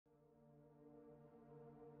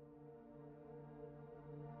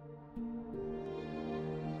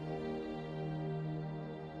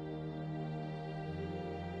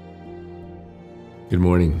Good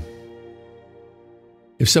morning.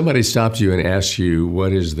 If somebody stopped you and asked you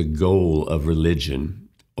what is the goal of religion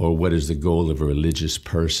or what is the goal of a religious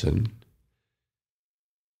person,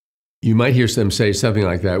 you might hear them say something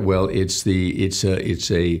like that. Well, it's an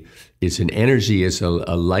energy, it's a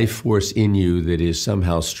life force in you that is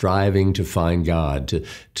somehow striving to find God,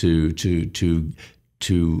 to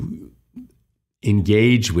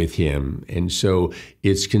engage with Him. And so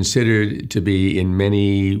it's considered to be, in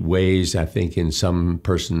many ways, I think in some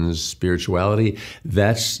person's spirituality,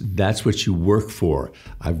 that's what you work for.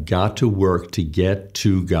 I've got to work to get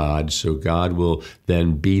to God, so God will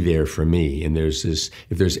then be there for me. And if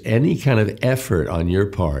there's any kind of effort on your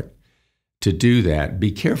part to do that, be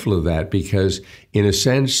careful of that, because in a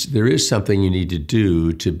sense, there is something you need to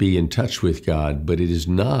do to be in touch with God, but it is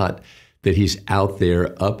not that He's out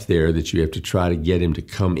there, up there, that you have to try to get Him to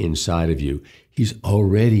come inside of you. He's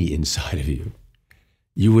already inside of you.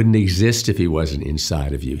 You wouldn't exist if He wasn't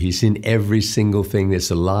inside of you. He's in every single thing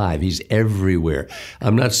that's alive. He's everywhere.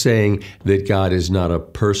 I'm not saying that God is not a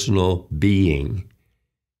personal being.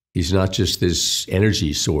 He's not just this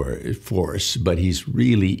energy force, but He's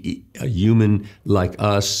really a human like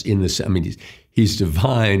us in this. I mean, He's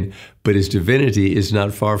divine, but His divinity is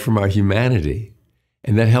not far from our humanity.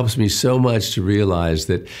 And that helps me so much to realize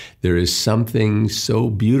that there is something so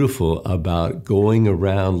beautiful about going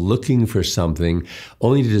around looking for something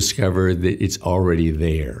only to discover that it's already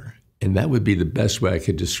there. And that would be the best way I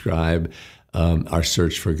could describe our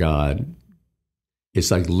search for God. It's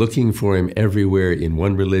like looking for Him everywhere in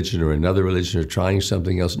one religion or another religion or trying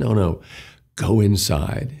something else. No, go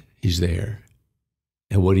inside. He's there.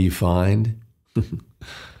 And what do you find?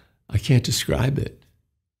 I can't describe it.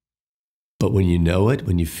 But when you know it,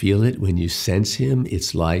 when you feel it, when you sense Him,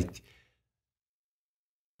 it's like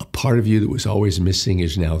a part of you that was always missing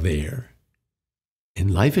is now there.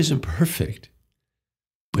 And life isn't perfect,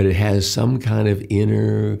 but it has some kind of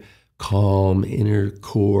inner calm, inner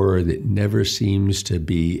core that never seems to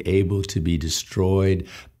be able to be destroyed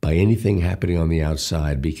by anything happening on the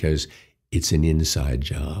outside, because it's an inside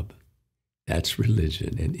job. That's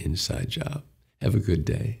religion, an inside job. Have a good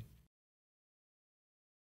day.